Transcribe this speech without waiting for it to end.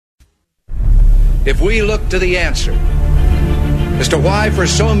if we look to the answer as to why for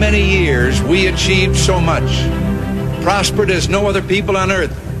so many years we achieved so much, prospered as no other people on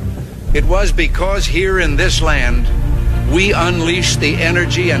earth, it was because here in this land we unleashed the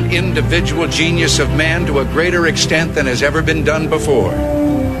energy and individual genius of man to a greater extent than has ever been done before.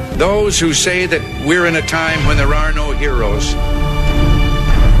 Those who say that we're in a time when there are no heroes,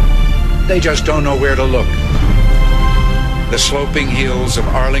 they just don't know where to look. The sloping hills of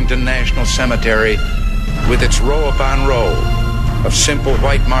Arlington National Cemetery, with its row upon row of simple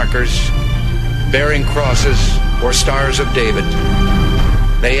white markers bearing crosses or stars of David,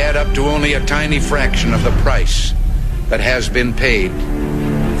 they add up to only a tiny fraction of the price that has been paid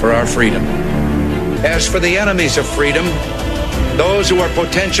for our freedom. As for the enemies of freedom, those who are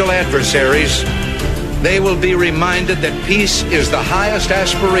potential adversaries, they will be reminded that peace is the highest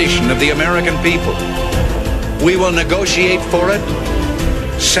aspiration of the American people. We will negotiate for it,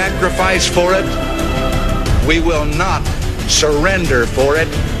 sacrifice for it. We will not surrender for it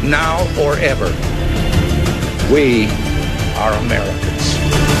now or ever. We are Americans.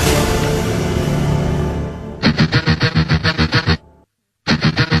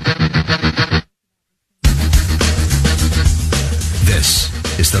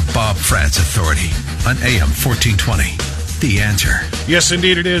 This is the Bob Frantz Authority on AM 1420. The Answer. Yes,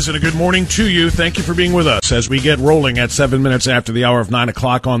 indeed it is, and a good morning to you. Thank you for being with us as we get rolling at 7 minutes after the hour of 9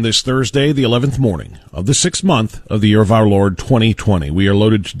 o'clock on this Thursday, the 11th morning of the 6th month of the year of our Lord, 2020. We are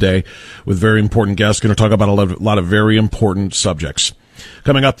loaded today with very important guests, going to talk about a lot of very important subjects.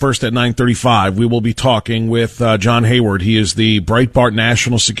 Coming up first at 9:35, we will be talking with John Hayward. He is the Breitbart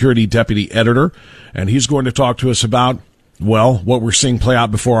National Security Deputy Editor, and he's going to talk to us about, well, what we're seeing play out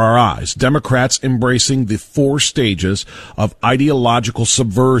before our eyes. Democrats embracing the 4 stages of ideological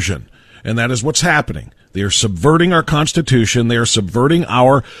subversion. And that is what's happening. They are subverting our Constitution. They are subverting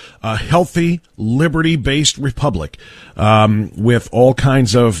our healthy, liberty-based republic with all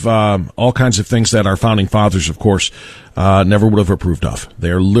kinds of things that our founding fathers, of course, never would have approved of. They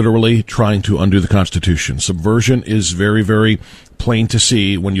are literally trying to undo the Constitution. Subversion is very, very plain to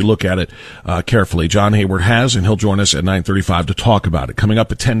see when you look at it carefully. John Hayward has, and he'll join us at 9:35 to talk about it. Coming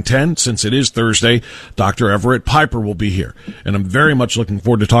up at 10:10, since it is Thursday, Dr. Everett Piper will be here. And I'm very much looking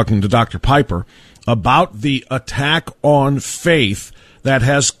forward to talking to Dr. Piper about the attack on faith that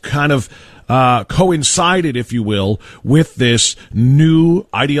has kind of coincided, if you will, with this new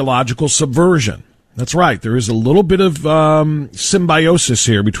ideological subversion. That's right. There is a little bit of symbiosis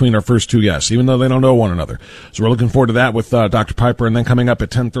here between our first two guests, even though they don't know one another. So we're looking forward to that with Dr. Piper. And then coming up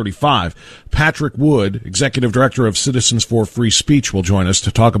at 10:35, Patrick Wood, Executive Director of Citizens for Free Speech, will join us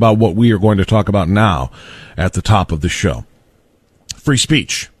to talk about what we are going to talk about now at the top of the show. Free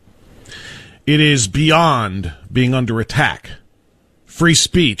speech. It is beyond being under attack. Free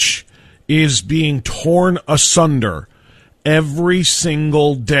speech is being torn asunder every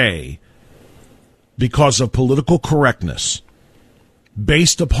single day because of political correctness,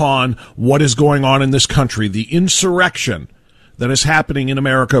 based upon what is going on in this country, the insurrection that is happening in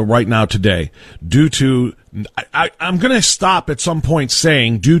America right now today, due to, I'm going to stop at some point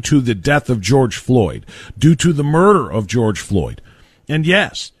saying due to the death of George Floyd, due to the murder of George Floyd. And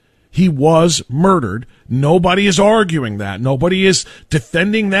yes, he was murdered. Nobody is arguing that. Nobody is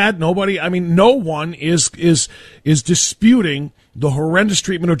defending that. No one is disputing the horrendous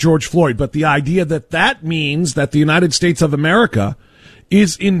treatment of George Floyd. But the idea that means that the United States of America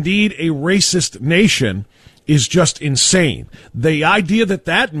is indeed a racist nation is just insane. The idea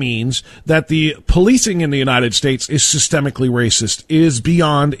that means that the policing in the United States is systemically racist is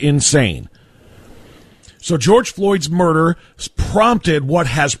beyond insane. So George Floyd's murder prompted what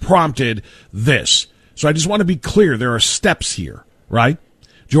has prompted this. So I just want to be clear. There are steps here, right?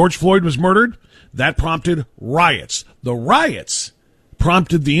 George Floyd was murdered. That prompted riots. The riots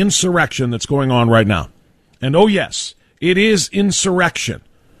prompted the insurrection that's going on right now. And oh yes, it is insurrection.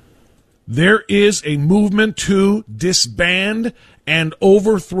 There is a movement to disband and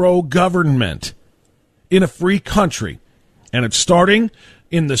overthrow government in a free country. And it's starting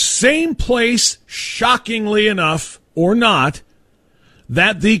in the same place, shockingly enough, or not,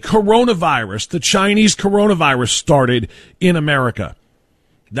 that the coronavirus, the Chinese coronavirus, started in America.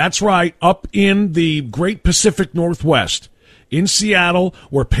 That's right, up in the Great Pacific Northwest, in Seattle,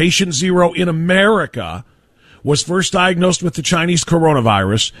 where patient zero in America was first diagnosed with the Chinese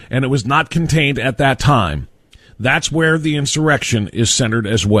coronavirus, and it was not contained at that time. That's where the insurrection is centered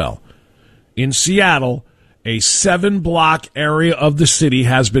as well. In Seattle, a 7-block area of the city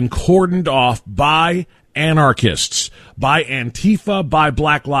has been cordoned off by anarchists, by Antifa, by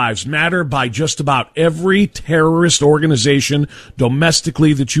Black Lives Matter, by just about every terrorist organization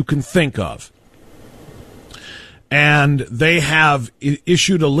domestically that you can think of. and they have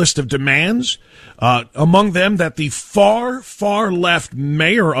issued a list of demands, among them that the far, far left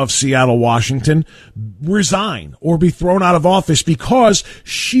mayor of Seattle, Washington, resign or be thrown out of office because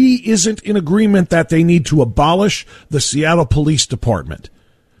she isn't in agreement that they need to abolish the Seattle Police Department.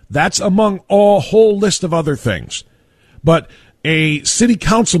 That's among a whole list of other things. But a city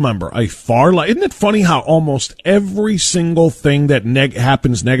council member, a far left, isn't it funny how almost every single thing that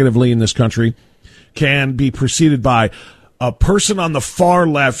happens negatively in this country can be preceded by a person on the far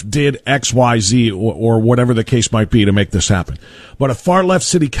left did X, Y, Z, or whatever the case might be to make this happen. But a far left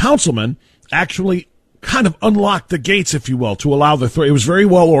city councilman actually kind of unlocked the gates, if you will, to allow it was very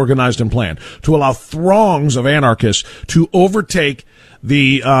well organized and planned, to allow throngs of anarchists to overtake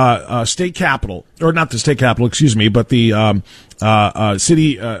the state capitol, or not the state capitol, excuse me, but the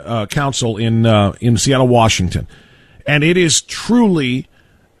city council in Seattle, Washington. And it is truly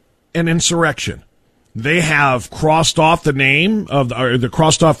an insurrection. They have crossed off the name of, or they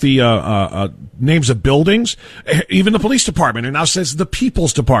crossed off the names of buildings. Even the police department, it now says the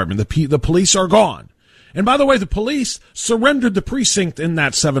People's Department. The police are gone. And by the way, the police surrendered the precinct in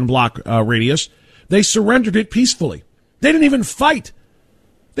that 7-block radius. They surrendered it peacefully. They didn't even fight.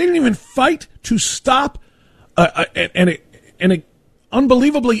 They didn't even fight to stop an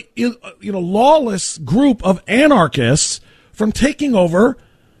unbelievably lawless group of anarchists from taking over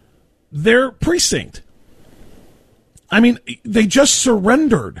their precinct. I mean, they just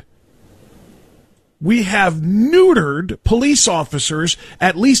surrendered. We have neutered police officers,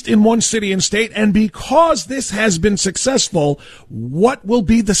 at least in one city and state, and because this has been successful, what will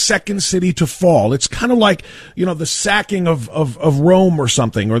be the second city to fall? It's kind of like, the sacking of Rome or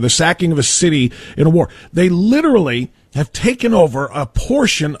something, or the sacking of a city in a war. They literally have taken over a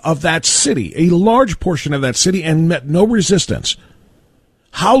portion of that city, a large portion of that city, and met no resistance.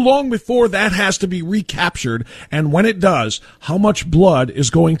 How long before that has to be recaptured, and when it does, how much blood is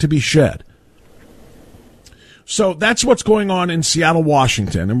going to be shed? So that's what's going on in Seattle,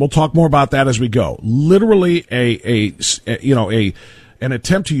 Washington, and we'll talk more about that as we go. Literally an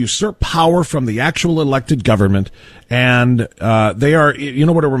attempt to usurp power from the actual elected government, and they are,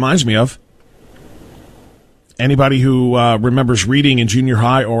 what it reminds me of? Anybody who remembers reading in junior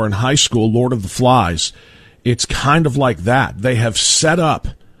high or in high school, Lord of the Flies, it's kind of like that. They have set up,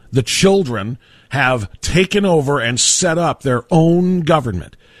 the children have taken over and set up their own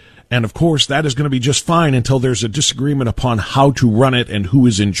government. And, of course, that is going to be just fine until there's a disagreement upon how to run it and who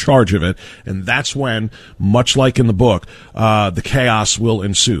is in charge of it. And that's when, much like in the book, the chaos will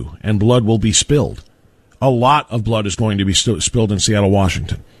ensue and blood will be spilled. A lot of blood is going to be spilled in Seattle,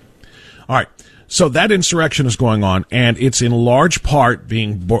 Washington. All right. So that insurrection is going on, and it's in large part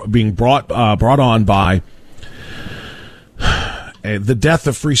being brought on by the death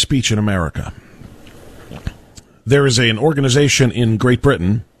of free speech in America. There is an organization in Great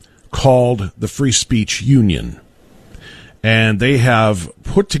Britain called the Free Speech Union, and they have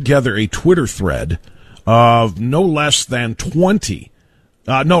put together a Twitter thread of no less than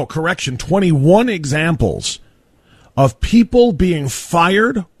 21 examples of people being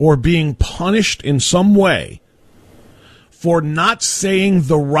fired or being punished in some way for not saying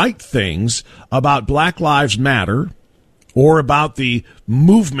the right things about Black Lives Matter or about the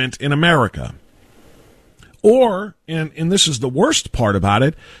movement in America. Or, and this is the worst part about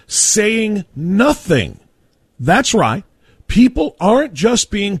it, saying nothing. That's right. People aren't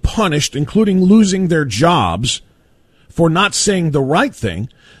just being punished, including losing their jobs, for not saying the right thing.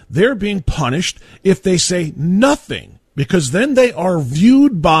 They're being punished if they say nothing, because then they are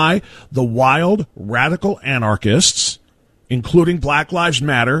viewed by the wild, radical anarchists, including Black Lives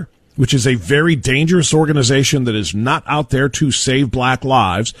Matter, which is a very dangerous organization that is not out there to save black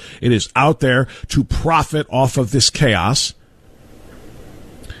lives. It is out there to profit off of this chaos.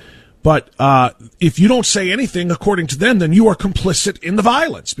 But if you don't say anything, according to them, then you are complicit in the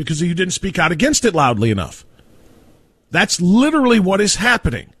violence because you didn't speak out against it loudly enough. That's literally what is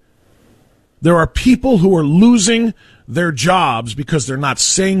happening. There are people who are losing their jobs because they're not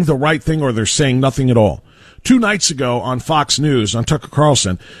saying the right thing or they're saying nothing at all. 2 nights ago on Fox News, on Tucker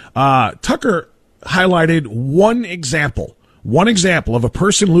Carlson, Tucker highlighted one example of a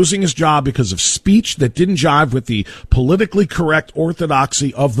person losing his job because of speech that didn't jive with the politically correct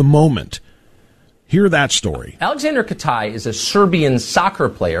orthodoxy of the moment. Hear that story. Alexander Katai is a Serbian soccer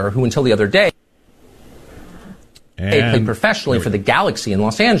player who, until the other day, played professionally for the Galaxy in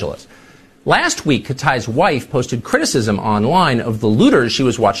Los Angeles. Last week, Katai's wife posted criticism online of the looters she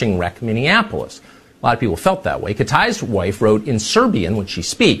was watching wreck Minneapolis. A lot of people felt that way. Katai's wife wrote in Serbian, which she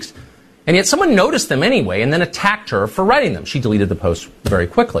speaks, and yet someone noticed them anyway and then attacked her for writing them. She deleted the post very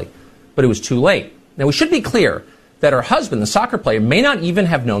quickly, but it was too late. Now, we should be clear. that her husband, the soccer player, may not even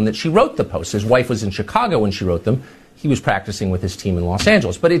have known that she wrote the posts. His wife was in Chicago when she wrote them. He was practicing with his team in Los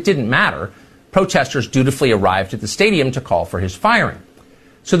Angeles. But it didn't matter. Protesters dutifully arrived at the stadium to call for his firing.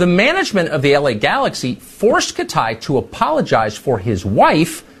 So the management of the LA Galaxy forced Katai to apologize for his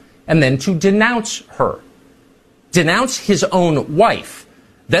wife and then to denounce her. Denounce his own wife.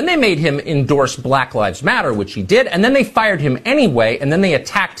 Then they made him endorse Black Lives Matter, which he did, and then they fired him anyway, and then they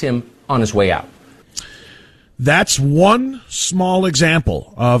attacked him on his way out. That's one small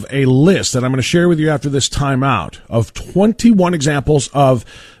example of a list that I'm going to share with you after this timeout of 21 examples of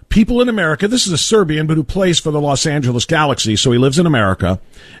people in America. This is a Serbian, but who plays for the Los Angeles Galaxy, so he lives in America.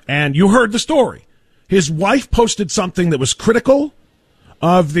 And you heard the story. His wife posted something that was critical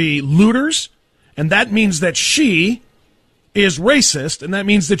of the looters, and that means that she is racist, and that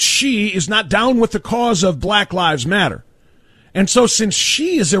means that she is not down with the cause of Black Lives Matter. And so since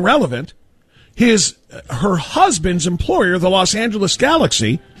she is irrelevant, her husband's employer, the Los Angeles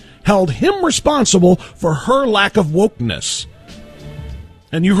Galaxy, held him responsible for her lack of wokeness.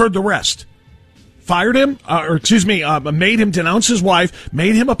 And you heard the rest. Fired him, made him denounce his wife,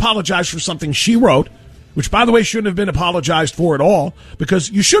 made him apologize for something she wrote, which, by the way, shouldn't have been apologized for at all, because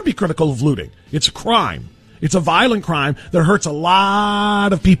you should be critical of looting. It's a crime. It's a violent crime that hurts a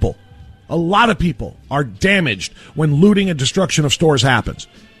lot of people. A lot of people are damaged when looting and destruction of stores happens.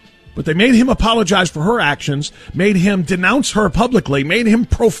 But they made him apologize for her actions, made him denounce her publicly, made him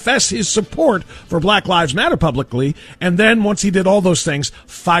profess his support for Black Lives Matter publicly, and then once he did all those things,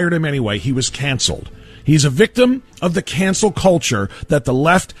 fired him anyway. He was canceled. He's a victim of the cancel culture that the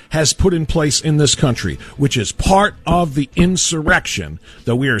left has put in place in this country, which is part of the insurrection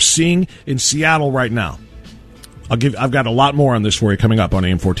that we are seeing in Seattle right now. I've got a lot more on this for you coming up on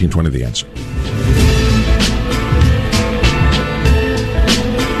AM 1420 The Answer.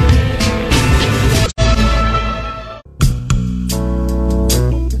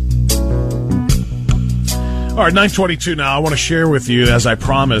 All right, 9:22 now. I want to share with you, as I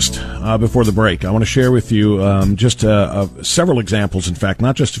promised before the break, I want to share with you just several examples, in fact,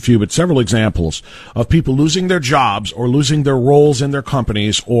 not just a few, but several examples of people losing their jobs or losing their roles in their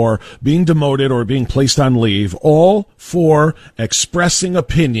companies or being demoted or being placed on leave, all for expressing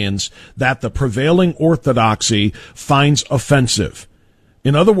opinions that the prevailing orthodoxy finds offensive.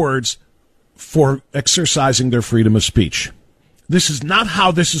 In other words, for exercising their freedom of speech. This is not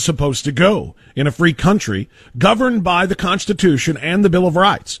how this is supposed to go in a free country governed by the Constitution and the Bill of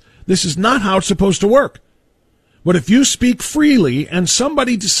Rights. This is not how it's supposed to work. But if you speak freely and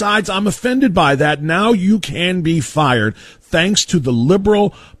somebody decides I'm offended by that, now you can be fired thanks to the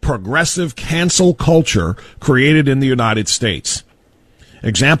liberal, progressive cancel culture created in the United States.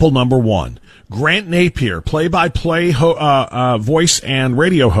 Example number one. Grant Napier, play-by-play voice and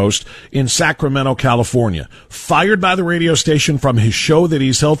radio host in Sacramento, California, fired by the radio station from his show that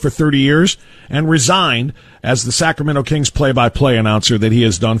he's held for 30 years and resigned as the Sacramento Kings play-by-play announcer that he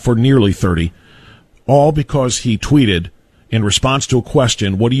has done for nearly 30, all because he tweeted in response to a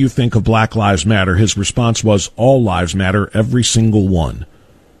question, what do you think of Black Lives Matter? His response was, all lives matter, every single one.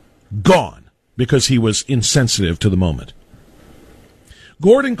 Gone, because he was insensitive to the moment.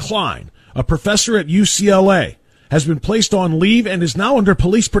 Gordon Klein, a professor at UCLA, has been placed on leave and is now under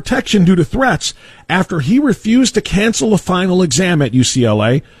police protection due to threats after he refused to cancel a final exam at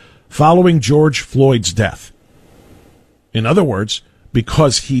UCLA following George Floyd's death. In other words,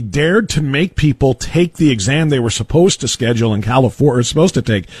 because he dared to make people take the exam they were supposed to schedule in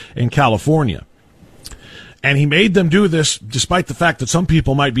California, and he made them do this despite the fact that some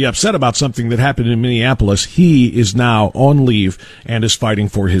people might be upset about something that happened in Minneapolis. He is now on leave and is fighting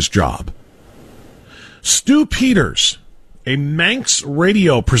for his job. Stu Peters, a Manx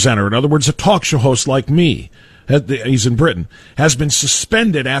radio presenter, in other words, a talk show host like me, he's in Britain, has been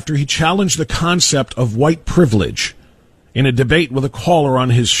suspended after he challenged the concept of white privilege in a debate with a caller on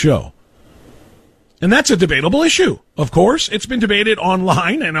his show. And that's a debatable issue, of course. It's been debated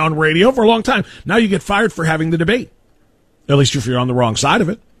online and on radio for a long time. Now you get fired for having the debate, at least if you're on the wrong side of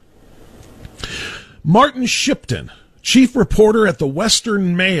it. Martin Shipton, chief reporter at the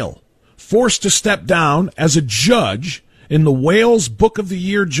Western Mail, forced to step down as a judge in the Wales Book of the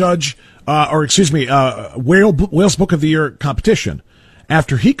Year Wales Book of the Year competition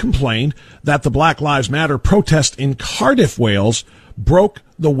after he complained that the Black Lives Matter protest in Cardiff, Wales, broke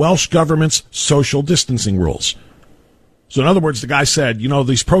the Welsh government's social distancing rules. So in other words, the guy said,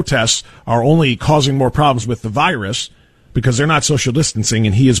 these protests are only causing more problems with the virus because they're not social distancing,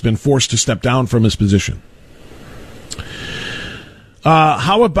 and he has been forced to step down from his position.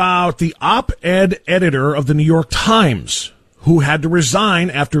 How about the op-ed editor of the New York Times, who had to resign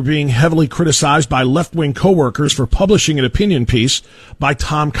after being heavily criticized by left-wing coworkers for publishing an opinion piece by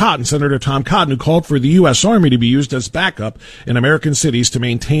Senator Tom Cotton, who called for the U.S. Army to be used as backup in American cities to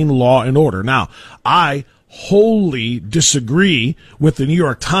maintain law and order. Now, I wholly disagree with the New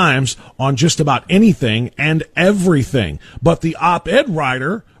York Times on just about anything and everything, but the op-ed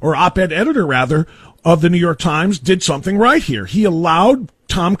editor of the New York Times did something right here. He allowed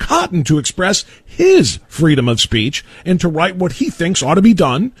Tom Cotton to express his freedom of speech and to write what he thinks ought to be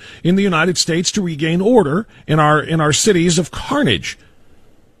done in the United States to regain order in our cities of carnage.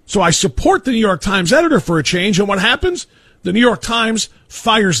 So I support the New York Times editor for a change, and what happens? The New York Times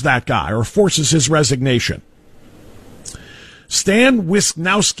fires that guy or forces his resignation. Stan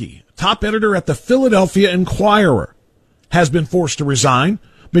Wisnowski, top editor at the Philadelphia Inquirer, has been forced to resign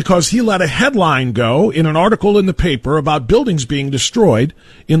because he let a headline go in an article in the paper about buildings being destroyed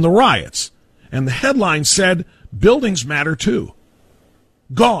in the riots. And the headline said, "Buildings matter too."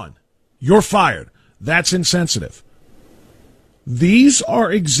 Gone. You're fired. That's insensitive. These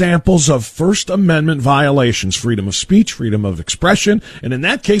are examples of First Amendment violations: freedom of speech, freedom of expression, and in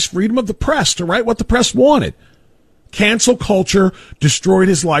that case, freedom of the press to write what the press wanted. Cancel culture destroyed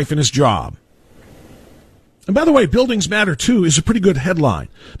his life and his job. And by the way, buildings matter too is a pretty good headline,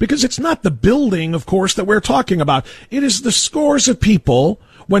 because it's not the building, of course, that we're talking about. It is the scores of people,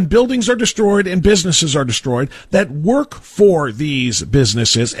 when buildings are destroyed and businesses are destroyed, that work for these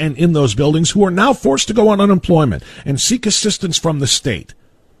businesses and in those buildings, who are now forced to go on unemployment and seek assistance from the state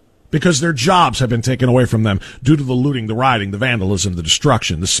because their jobs have been taken away from them due to the looting, the rioting, the vandalism, the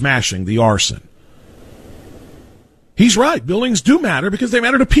destruction, the smashing, the arson. He's right. Buildings do matter because they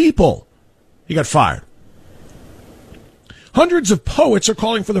matter to people. He got fired. Hundreds of poets are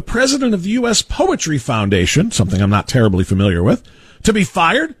calling for the president of the U.S. Poetry Foundation, something I'm not terribly familiar with, to be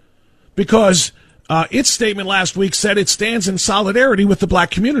fired because its statement last week said it stands in solidarity with the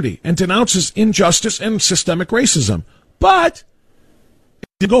black community and denounces injustice and systemic racism. But it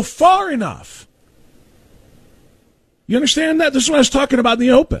didn't go far enough. You understand that? This is what I was talking about in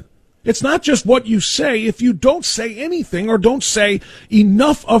the open. It's not just what you say. If you don't say anything or don't say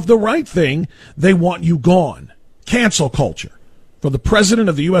enough of the right thing, they want you gone. Cancel culture for the president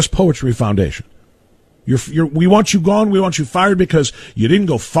of the U.S. Poetry Foundation. We want you gone. We want you fired because you didn't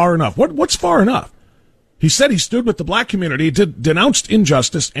go far enough. What's far enough? He said he stood with the black community, denounced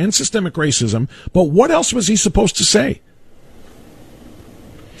injustice and systemic racism, but what else was he supposed to say?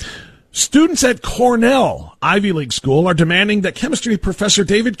 Students at Cornell, Ivy League school, are demanding that chemistry professor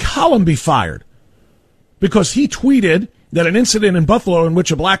David Collum be fired because he tweeted that an incident in Buffalo in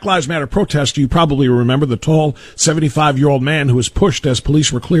which a Black Lives Matter protester, you probably remember the tall 75-year-old man who was pushed as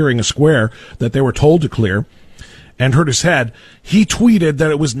police were clearing a square that they were told to clear and hurt his head, he tweeted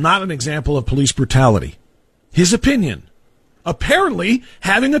that it was not an example of police brutality. His opinion. Apparently,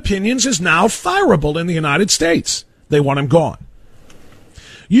 having opinions is now fireable in the United States. They want him gone.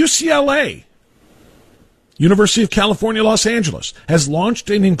 UCLA, University of California, Los Angeles, has launched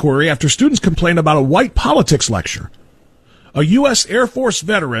an inquiry after students complained about a white politics lecture. A U.S. Air Force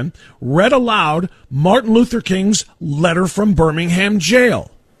veteran read aloud Martin Luther King's letter from Birmingham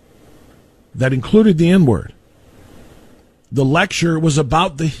jail that included the N-word. The lecture was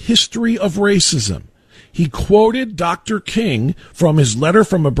about the history of racism. He quoted Dr. King from his letter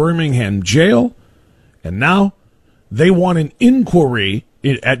from a Birmingham jail, and now they want an inquiry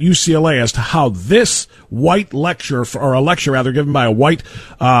at UCLA as to how this white lecture, or a lecture rather given by a white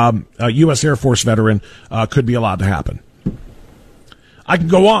U.S. Air Force veteran, could be allowed to happen. I can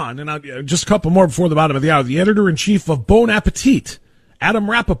go on, and just a couple more before the bottom of the hour. The editor-in-chief of Bon Appetit, Adam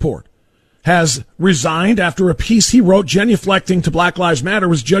Rappaport, has resigned after a piece he wrote genuflecting to Black Lives Matter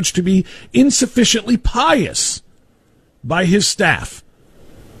was judged to be insufficiently pious by his staff.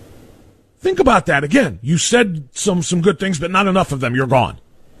 Think about that. Again, you said some good things, but not enough of them. You're gone.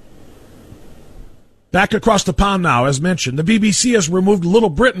 Back across the pond now, as mentioned, the BBC has removed Little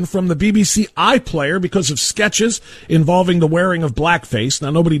Britain from the BBC iPlayer because of sketches involving the wearing of blackface.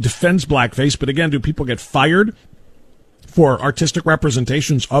 Now, nobody defends blackface, but again, do people get fired for artistic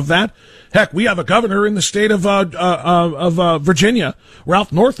representations of that? Heck, we have a governor in the state of Virginia,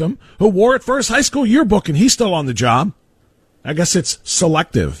 Ralph Northam, who wore it for his high school yearbook, and he's still on the job. I guess it's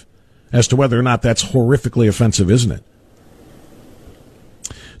selective as to whether or not that's horrifically offensive, isn't it?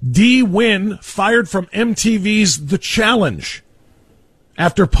 Dee Wynn fired from MTV's The Challenge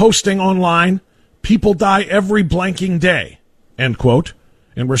after posting online, "People die every blanking day," end quote,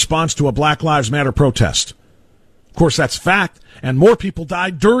 in response to a Black Lives Matter protest. Of course, that's fact, and more people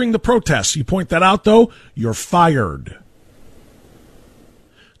died during the protests. You point that out, though, you're fired.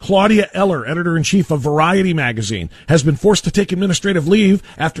 Claudia Eller, editor-in-chief of Variety magazine, has been forced to take administrative leave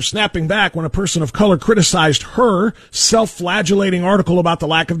after snapping back when a person of color criticized her self-flagellating article about the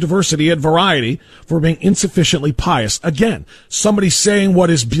lack of diversity at Variety for being insufficiently pious. Again, somebody saying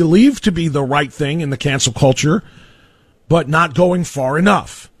what is believed to be the right thing in the cancel culture, but not going far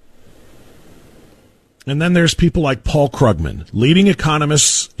enough. And then there's people like Paul Krugman. Leading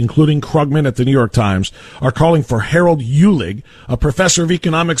economists, including Krugman at the New York Times, are calling for Harold Uhlig, a professor of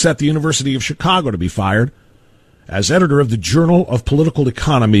economics at the University of Chicago, to be fired as editor of the Journal of Political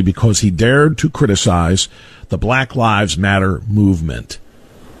Economy because he dared to criticize the Black Lives Matter movement.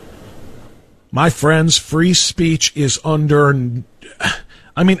 My friends, free speech is under...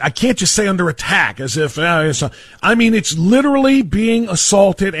 I can't just say under attack as if... it's literally being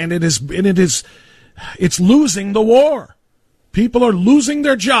assaulted, and it's losing the war. People are losing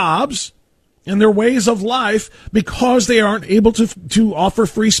their jobs and their ways of life because they aren't able to offer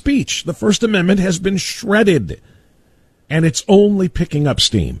free speech. The First Amendment has been shredded, and it's only picking up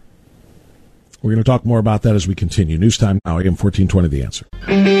steam. We're going to talk more about that as we continue. News time now, AM 1420, The Answer.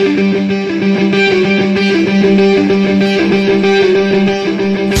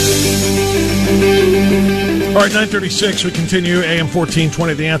 All right, 9:36, we continue, AM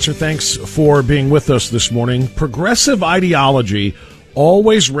 1420, The Answer. Thanks for being with us this morning. Progressive ideology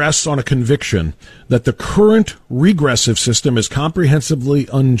always rests on a conviction that the current regressive system is comprehensively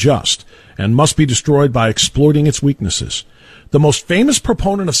unjust and must be destroyed by exploiting its weaknesses. The most famous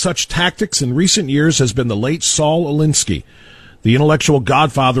proponent of such tactics in recent years has been the late Saul Alinsky, the intellectual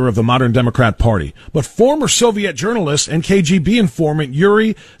godfather of the modern Democrat Party. But former Soviet journalist and KGB informant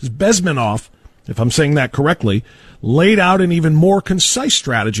Yuri Bezmenov, if I'm saying that correctly, laid out an even more concise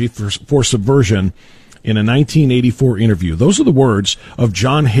strategy for subversion in a 1984 interview. Those are the words of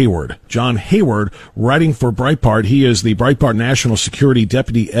John Hayward. John Hayward, writing for Breitbart. He is the Breitbart National Security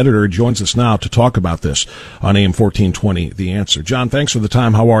Deputy Editor, joins us now to talk about this on AM 1420, The Answer. John, thanks for the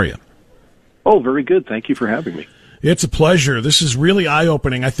time. How are you? Oh, very good. Thank you for having me. It's a pleasure. This is really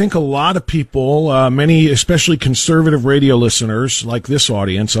eye-opening. I think a lot of people, many, especially conservative radio listeners like this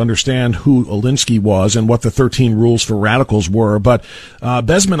audience, understand who Alinsky was and what the 13 rules for radicals were. But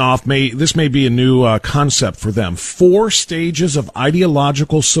Bezmenov this may be a new concept for them. 4 stages of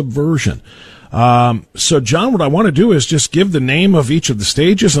ideological subversion. So, John, what I want to do is just give the name of each of the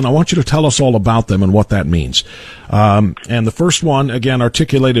stages, and I want you to tell us all about them and what that means. And the first one, again,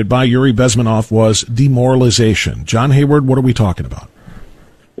 articulated by Yuri Bezmenov, was demoralization. John Hayward, what are we talking about?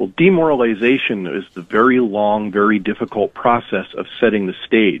 Well, demoralization is the very long, very difficult process of setting the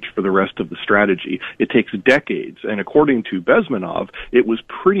stage for the rest of the strategy. It takes decades, and according to Bezmenov, it was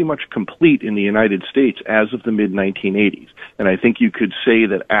pretty much complete in the United States as of the mid-1980s. And I think you could say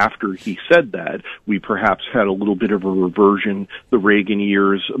that after he said that, we perhaps had a little bit of a reversion. The Reagan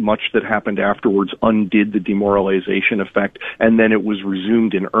years, much that happened afterwards, undid the demoralization effect, and then it was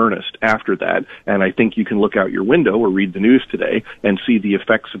resumed in earnest after that. And I think you can look out your window or read the news today and see the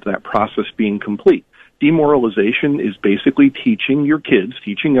effects of that process being complete. Demoralization is basically teaching your kids,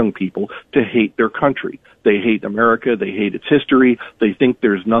 teaching young people to hate their country. They hate America. They hate its history. They think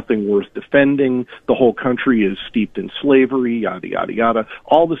there's nothing worth defending. The whole country is steeped in slavery, yada, yada, yada.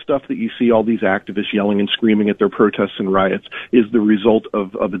 All the stuff that you see all these activists yelling and screaming at their protests and riots is the result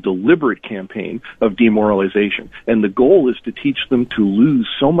of a deliberate campaign of demoralization. And the goal is to teach them to lose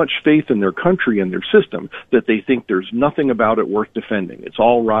so much faith in their country and their system that they think there's nothing about it worth defending. It's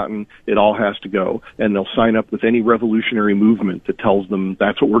all rotten. It all has to go. And they'll sign up with any revolutionary movement that tells them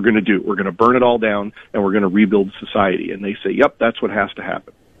that's what we're going to do. We're going to burn it all down, and we're going to rebuild society. And they say, yep, that's what has to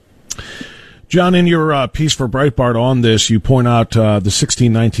happen. John, in your piece for Breitbart on this, you point out the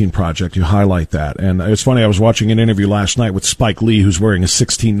 1619 Project. You highlight that. And it's funny, I was watching an interview last night with Spike Lee, who's wearing a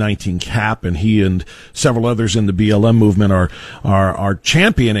 1619 cap, and he and several others in the BLM movement are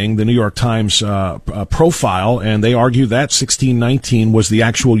championing the New York Times profile, and they argue that 1619 was the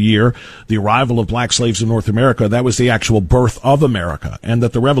actual year, the arrival of black slaves in North America. That was the actual birth of America, and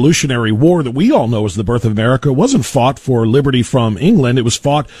that the Revolutionary War that we all know as the birth of America wasn't fought for liberty from England. It was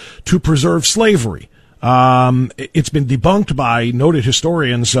fought to preserve slavery. It's been debunked by noted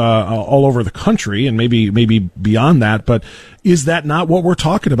historians all over the country, and maybe beyond that. But is that not what we're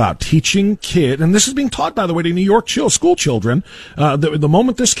talking about? Teaching kids, and this is being taught, by the way, to New York school children. The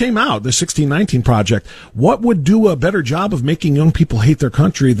moment this came out, the 1619 Project, what would do a better job of making young people hate their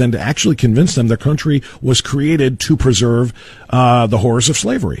country than to actually convince them their country was created to preserve the horrors of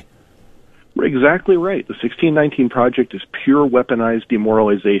slavery? Exactly right. The 1619 Project is pure weaponized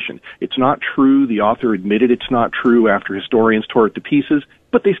demoralization. It's not true. The author admitted it's not true after historians tore it to pieces,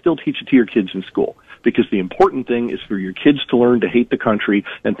 but they still teach it to your kids in school. because the important thing is for your kids to learn to hate the country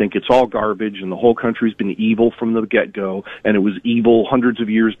and think it's all garbage and the whole country's been evil from the get-go, and it was evil hundreds of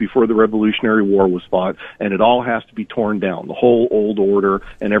years before the Revolutionary War was fought, and it all has to be torn down. The whole old order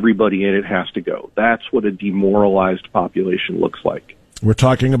and everybody in it has to go. That's what a demoralized population looks like. We're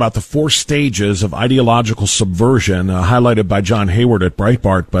talking about the 4 stages of ideological subversion, highlighted by John Hayward at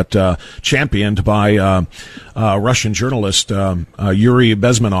Breitbart, but championed by Russian journalist Yuri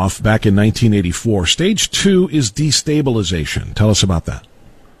Bezmenov back in 1984. Stage 2 is destabilization. Tell us about that.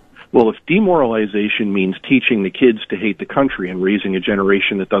 Well, if demoralization means teaching the kids to hate the country and raising a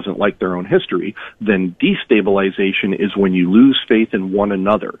generation that doesn't like their own history, then destabilization is when you lose faith in one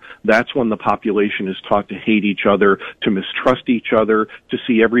another. That's when the population is taught to hate each other, to mistrust each other, to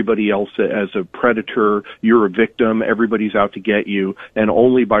see everybody else as a predator, you're a victim, everybody's out to get you, and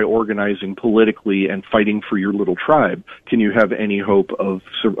only by organizing politically and fighting for your little tribe can you have any hope of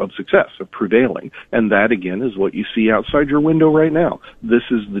success, of prevailing. And that, again, is what you see outside your window right now. This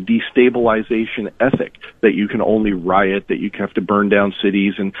is the destabilization ethic, that you can only riot, that you have to burn down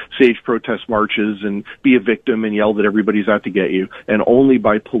cities and stage protest marches and be a victim and yell that everybody's out to get you. And only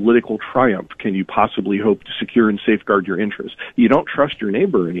by political triumph can you possibly hope to secure and safeguard your interests. You don't trust your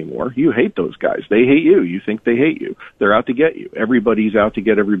neighbor anymore. You hate those guys. They hate you. You think they hate you. They're out to get you. Everybody's out to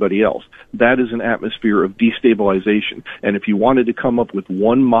get everybody else. That is an atmosphere of destabilization. And if you wanted to come up with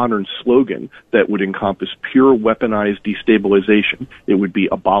one modern slogan that would encompass pure weaponized destabilization, it would be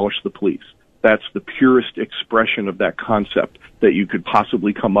abolish the police. That's the purest expression of that concept that you could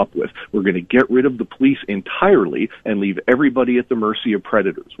possibly come up with. We're going to get rid of the police entirely and leave everybody at the mercy of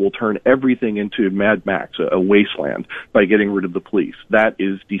predators. We'll turn everything into Mad Max, a wasteland, by getting rid of the police. That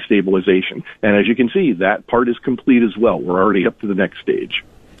is destabilization. And as you can see, that part is complete as well. We're already up to the next stage.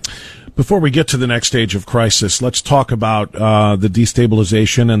 Before we get to the next stage of crisis, let's talk about the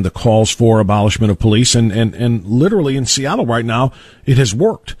destabilization and the calls for abolishment of police. And literally in Seattle right now, it has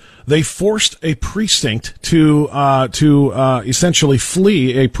worked. They forced a precinct to essentially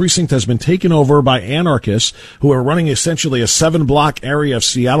flee. A precinct has been taken over by anarchists who are running essentially a 7-block area of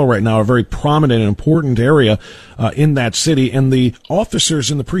Seattle right now, a very prominent and important area in that city. And the officers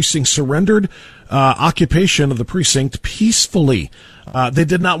in the precinct surrendered occupation of the precinct peacefully. They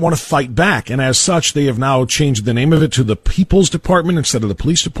did not want to fight back, and as such, they have now changed the name of it to the People's Department instead of the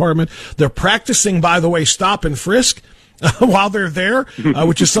Police Department. They're practicing, by the way, stop and frisk while they're there,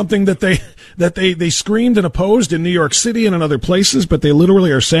 which is something that they screamed and opposed in New York City and in other places, but they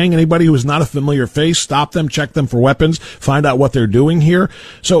literally are saying anybody who is not a familiar face, stop them, check them for weapons, find out what they're doing here.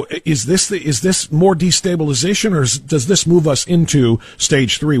 So is this more destabilization, or does this move us into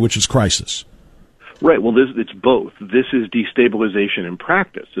stage 3, which is crisis? Right. Well, it's both. This is destabilization in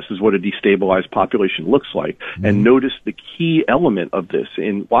practice. This is what a destabilized population looks like. Mm-hmm. And notice the key element of this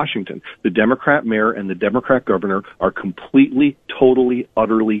in Washington. The Democrat mayor and the Democrat governor are completely, totally,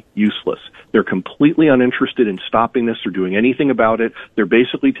 utterly useless. They're completely uninterested in stopping this or doing anything about it. They're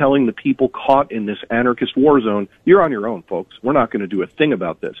basically telling the people caught in this anarchist war zone, you're on your own, folks. We're not going to do a thing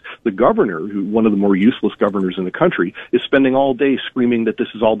about this. The governor, one of the more useless governors in the country, is spending all day screaming that this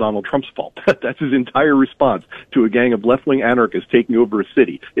is all Donald Trump's fault. That's his entire response to a gang of left-wing anarchists taking over a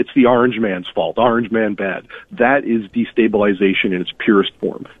city. It's the orange man's fault. Orange man bad. That is destabilization in its purest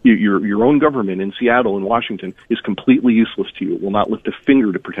form. Your own government in Seattle and Washington is completely useless to you. It will not lift a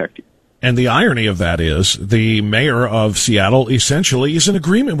finger to protect you. And the irony of that is the mayor of Seattle essentially is in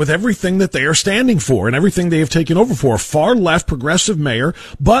agreement with everything that they are standing for and everything they have taken over for. A far left progressive mayor,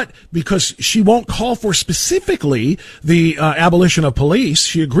 but because she won't call for specifically the abolition of police,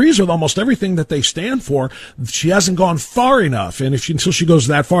 she agrees with almost everything that they stand for. She hasn't gone far enough, and until she goes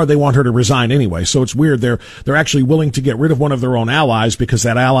that far, they want her to resign anyway. So it's weird. They're actually willing to get rid of one of their own allies because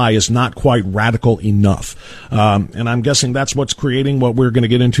that ally is not quite radical enough. And I'm guessing that's what's creating what we're going to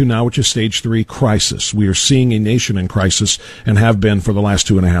get into now, which is stage 3 crisis. We are seeing a nation in crisis and have been for the last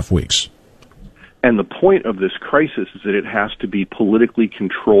 2.5 weeks. And the point of this crisis is that it has to be politically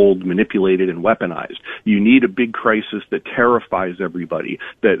controlled, manipulated, and weaponized. You need a big crisis that terrifies everybody,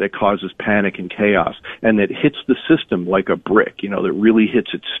 that causes panic and chaos, and that hits the system like a brick, that really hits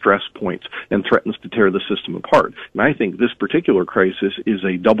its stress points and threatens to tear the system apart. And I think this particular crisis is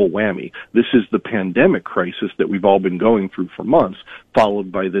a double whammy. This is the pandemic crisis that we've all been going through for months,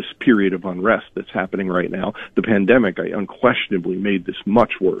 followed by this period of unrest that's happening right now. The pandemic unquestionably made this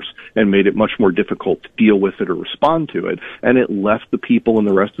much worse and made it much more difficult to deal with it or respond to it, and it left the people in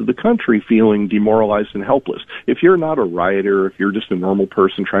the rest of the country feeling demoralized and helpless. If you're not a rioter, if you're just a normal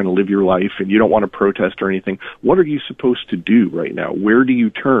person trying to live your life and you don't want to protest or anything, what are you supposed to do right now? Where do you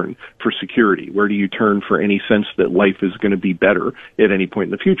turn for security? Where do you turn for any sense that life is going to be better at any point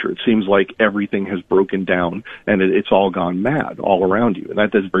in the future? It seems like everything has broken down and it's all gone mad all around you, and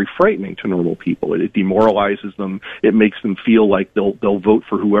that's very frightening to normal people. It demoralizes them. It makes them feel like they'll vote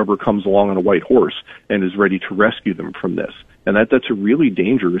for whoever comes along on a white horse and is ready to rescue them from this. And that's a really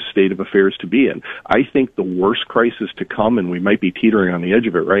dangerous state of affairs to be in. I think the worst crisis to come, and we might be teetering on the edge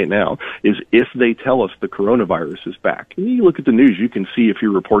of it right now, is if they tell us the coronavirus is back. And you look at the news, you can see a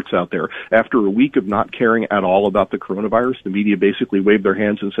few reports out there. After a week of not caring at all about the coronavirus, the media basically waved their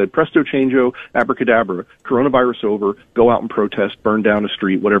hands and said, presto changeo, abracadabra, coronavirus over, go out and protest, burn down a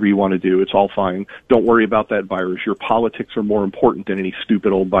street, whatever you want to do, it's all fine. Don't worry about that virus. Your politics are more important than any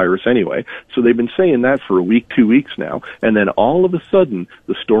stupid old virus anyway. So they've been saying that for a week, 2 weeks now, and then all of a sudden,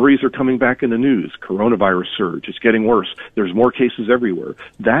 the stories are coming back in the news. Coronavirus surge. It's getting worse. There's more cases everywhere.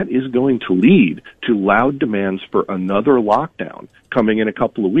 That is going to lead to loud demands for another lockdown coming in a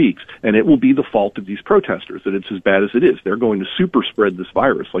couple of weeks, and it will be the fault of these protesters that it's as bad as it is. They're going to super spread this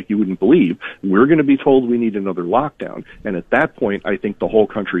virus like you wouldn't believe. We're going to be told we need another lockdown, and at that point, I think the whole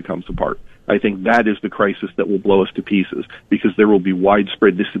country comes apart. I think that is the crisis that will blow us to pieces, because there will be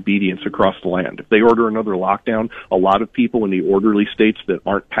widespread disobedience across the land. If they order another lockdown, a lot of people in the orderly states that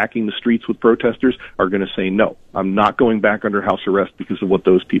aren't packing the streets with protesters are going to say, no, I'm not going back under house arrest because of what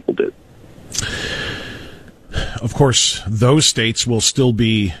those people did. Of course, those states will still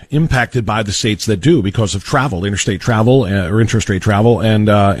be impacted by the states that do because of travel, interstate travel or interstate travel, and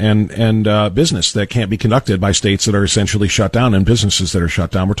business that can't be conducted by states that are essentially shut down and businesses that are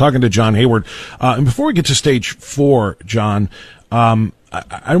shut down. We're talking to John Hayward, and before we get to stage 4, John,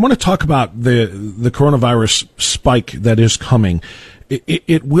 I want to talk about the coronavirus spike that is coming.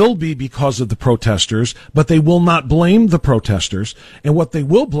 It will be because of the protesters, but they will not blame the protesters. And what they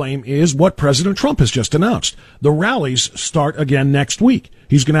will blame is what President Trump has just announced. The rallies start again next week.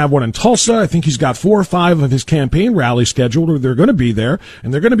 He's going to have one in Tulsa. I think he's got 4 or 5 of his campaign rallies scheduled, or they're going to be there,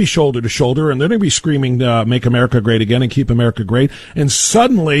 and they're going to be shoulder to shoulder, and they're going to be screaming, make America great again and keep America great. And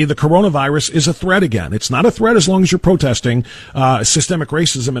suddenly the coronavirus is a threat again. It's not a threat as long as you're protesting systemic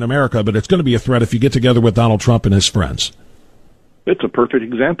racism in America, but it's going to be a threat if you get together with Donald Trump and his friends. It's a perfect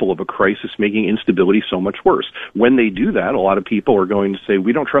example of a crisis making instability so much worse. When they do that, a lot of people are going to say,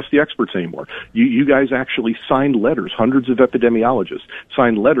 we don't trust the experts anymore. You guys actually signed letters, hundreds of epidemiologists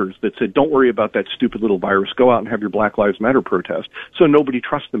signed letters that said, don't worry about that stupid little virus. Go out and have your Black Lives Matter protest. So nobody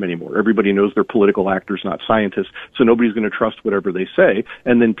trusts them anymore. Everybody knows they're political actors, not scientists, so nobody's going to trust whatever they say.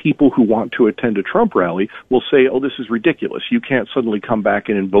 And then people who want to attend a Trump rally will say, oh, this is ridiculous. You can't suddenly come back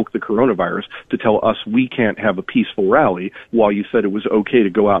and invoke the coronavirus to tell us we can't have a peaceful rally while you said it was okay to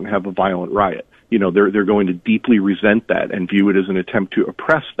go out and have a violent riot. You know, they're going to deeply resent that and view it as an attempt to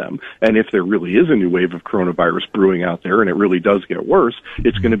oppress them. And if there really is a new wave of coronavirus brewing out there and it really does get worse,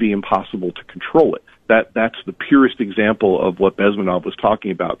 it's going to be impossible to control it. That's the purest example of what Bezmenov was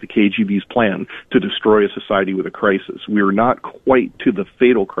talking about, the KGB's plan to destroy a society with a crisis. We're not quite to the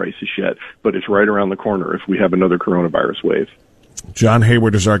fatal crisis yet, but it's right around the corner if we have another coronavirus wave. John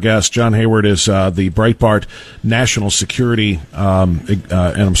Hayward is our guest. John Hayward is the Breitbart National Security, and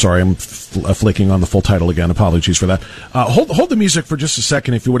I'm sorry, I'm flicking on the full title again. Apologies for that. Hold the music for just a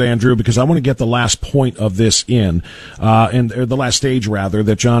second, if you would, Andrew, because I want to get the last point of this in, or the last stage, rather,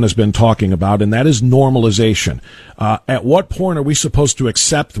 that John has been talking about, and that is normalization. At what point are we supposed to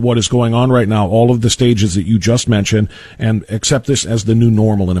accept what is going on right now, all of the stages that you just mentioned, and accept this as the new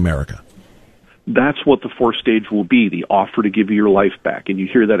normal in America? That's what the 4th stage will be, the offer to give you your life back. And you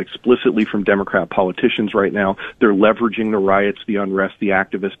hear that explicitly from Democrat politicians right now. They're leveraging the riots, the unrest, the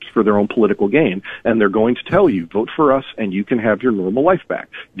activists for their own political gain. And they're going to tell you, vote for us and you can have your normal life back.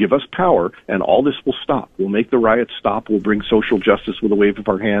 Give us power and all this will stop. We'll make the riots stop. We'll bring social justice with a wave of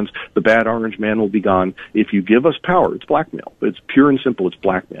our hands. The bad orange man will be gone. If you give us power, it's blackmail. It's pure and simple. It's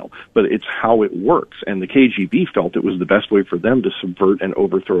blackmail. But it's how it works. And the KGB felt it was the best way for them to subvert and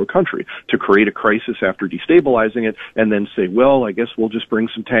overthrow a country, to create a a crisis after destabilizing it and then say, well, I guess we'll just bring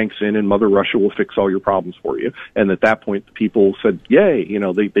some tanks in and Mother Russia will fix all your problems for you. And at that point, the people said, yay,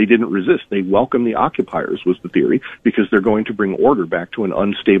 they didn't resist. They welcomed the occupiers, was the theory, because they're going to bring order back to an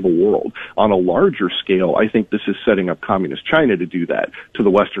unstable world. On a larger scale, I think this is setting up communist China to do that to the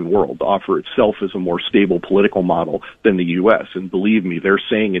Western world, to offer itself as a more stable political model than the U.S. And believe me, they're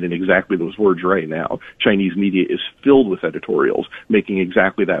saying it in exactly those words right now. Chinese media is filled with editorials making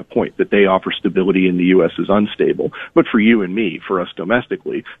exactly that point, that they offer stability and the U.S. is unstable. But for you and me, for us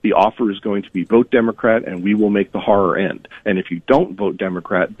domestically, the offer is going to be vote Democrat and we will make the horror end. And if you don't vote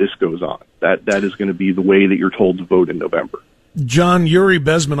Democrat, this goes on. That is going to be the way that you're told to vote in November. John, Yuri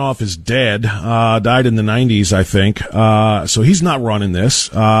Bezmenov is dead, died in the 90s, I think. So he's not running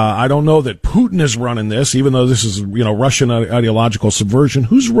this. I don't know that Putin is running this, even though this is, Russian ideological subversion.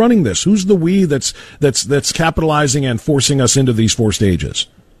 Who's running this? Who's the we that's capitalizing and forcing us into these four stages?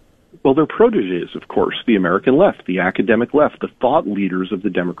 Well, they're proteges, of course. The American left, the academic left, the thought leaders of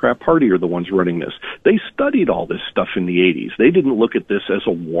the Democrat Party are the ones running this. They studied all this stuff in the 80s. They didn't look at this as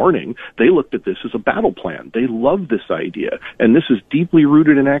a warning. They looked at this as a battle plan. They love this idea. And this is deeply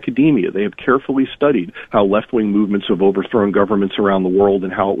rooted in academia. They have carefully studied how left-wing movements have overthrown governments around the world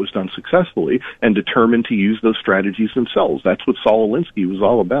and how it was done successfully, and determined to use those strategies themselves. That's what Saul Alinsky was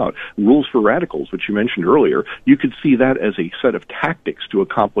all about. Rules for Radicals, which you mentioned earlier, you could see that as a set of tactics to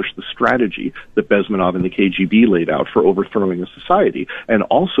accomplish the strategy that Bezmenov and the KGB laid out for overthrowing a society. And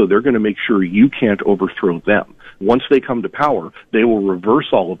also, they're going to make sure you can't overthrow them. Once they come to power, they will reverse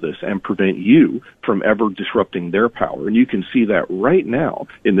all of this and prevent you from ever disrupting their power. And you can see that right now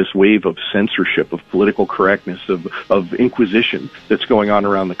in this wave of censorship, of political correctness, of inquisition that's going on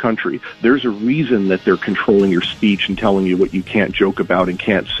around the country. There's a reason that they're controlling your speech and telling you what you can't joke about and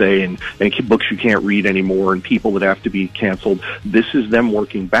can't say, and books you can't read anymore, and people that have to be canceled. This is them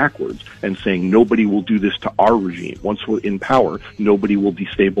working backwards and saying nobody will do this to our regime. Once we're in power, nobody will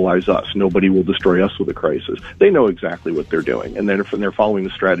destabilize us. Nobody will destroy us with a crisis. They know exactly what they're doing, and they're following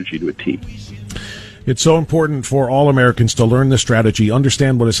the strategy to a T. It's so important for all Americans to learn the strategy,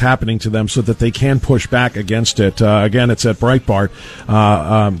 understand what is happening to them so that they can push back against it. Again, it's at Breitbart.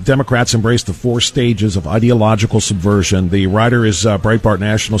 Democrats embrace the four stages of ideological subversion. The writer is Breitbart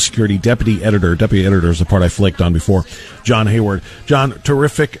National Security Deputy Editor. Deputy Editor is the part I flaked on before, John Hayward. John,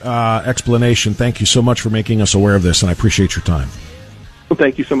 terrific explanation. Thank you so much for making us aware of this, and I appreciate your time. Well,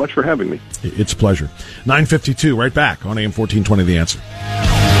 thank you so much for having me. It's a pleasure. 9:52, right back on AM 1420, The Answer.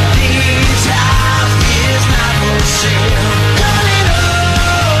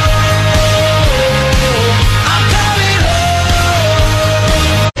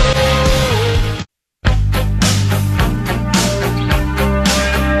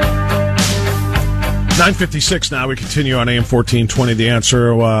 $9:56 now. We continue on AM 1420, The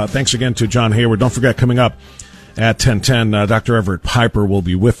Answer. Thanks again to John Hayward. Don't forget, coming up at 10:10, Dr. Everett Piper will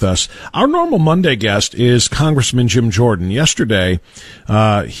be with us. Our normal Monday guest is Congressman Jim Jordan. Yesterday,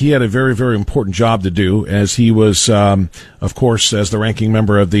 he had a very, very important job to do, as he was, of course, as the ranking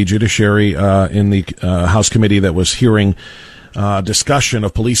member of the Judiciary in the House committee that was hearing discussion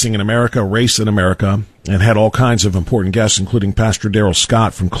of policing in America, race in America, and had all kinds of important guests, including Pastor Darrell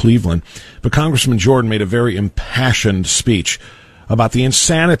Scott from Cleveland. But Congressman Jordan made a very impassioned speech about the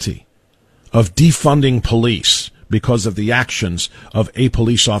insanity of defunding police because of the actions of a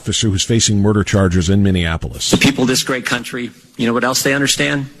police officer who's facing murder charges in Minneapolis. The people of this great country, you know what else they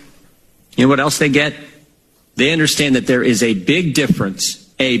understand? You know what else they get? They understand that there is a big difference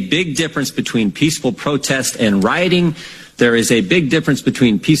between peaceful protest and rioting. There is a big difference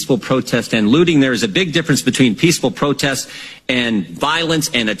between peaceful protest and looting. There is a big difference between peaceful protest and violence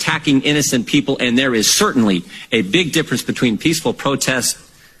and attacking innocent people. And there is certainly a big difference between peaceful protest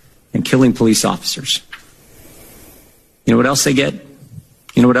and killing police officers. You know what else they get?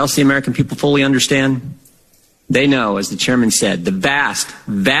 You know what else the American people fully understand? They know, as the chairman said, the vast,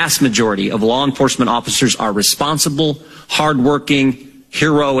 vast majority of law enforcement officers are responsible, hardworking,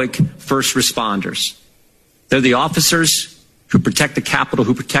 heroic first responders. They're the officers who protect the Capitol,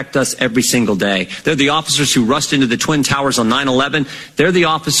 who protect us every single day. They're the officers who rushed into the Twin Towers on 9/11. They're the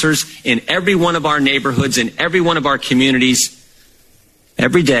officers in every one of our neighborhoods, in every one of our communities,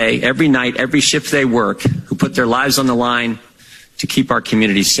 every day, every night, every shift they work, who put their lives on the line to keep our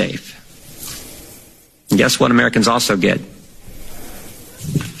communities safe. And guess what Americans also get?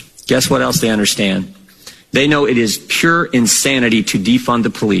 Guess what else they understand? They know it is pure insanity to defund the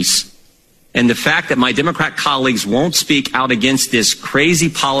police. And the fact that my Democrat colleagues won't speak out against this crazy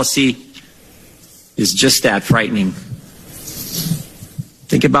policy is just that frightening.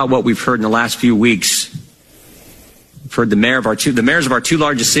 Think about what we've heard in the last few weeks heard the mayors of our two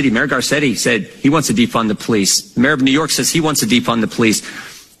largest cities. Mayor Garcetti said he wants to defund the police. The mayor of New York says he wants to defund the police.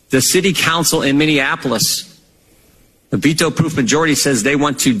 The city council in Minneapolis, the veto-proof majority, says they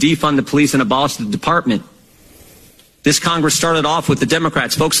want to defund the police and abolish the department. This Congress started off with the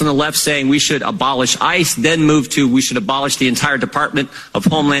Democrats, folks on the left saying we should abolish ICE, then moved to we should abolish the entire Department of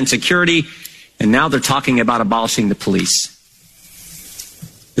Homeland Security, and now they're talking about abolishing the police.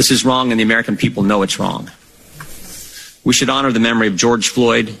 This is wrong, and the American people know it's wrong. We should honor the memory of George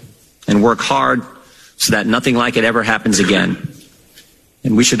Floyd and work hard so that nothing like it ever happens again.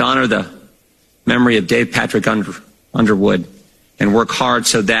 And we should honor the memory of Dave Patrick Underwood and work hard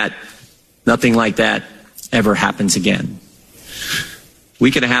so that nothing like that ever happens again. A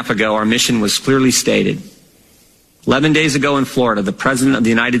week and a half ago, our mission was clearly stated. 11 days ago in Florida, the President of the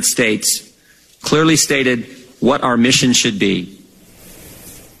United States clearly stated what our mission should be.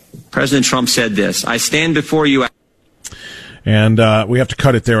 President Trump said this: I stand before you. And we have to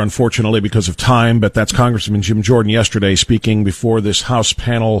cut it there, unfortunately, because of time. But that's Congressman Jim Jordan yesterday speaking before this House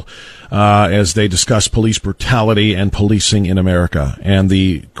panel as they discuss police brutality and policing in America, and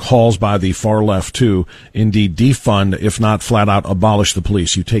the calls by the far left to indeed defund, if not flat out abolish the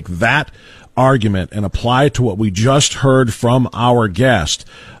police. You take that argument and apply it to what we just heard from our guest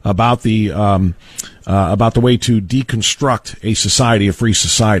about the way to deconstruct a society, a free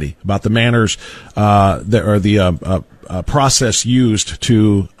society, about the manners process used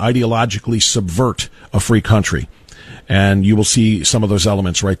to ideologically subvert a free country. And you will see some of those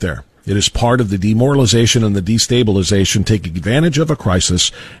elements right there. It is part of the demoralization and the destabilization, taking advantage of a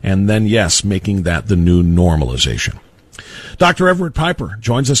crisis, and then, yes, making that the new normalization. Dr. Everett Piper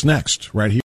joins us next, right here.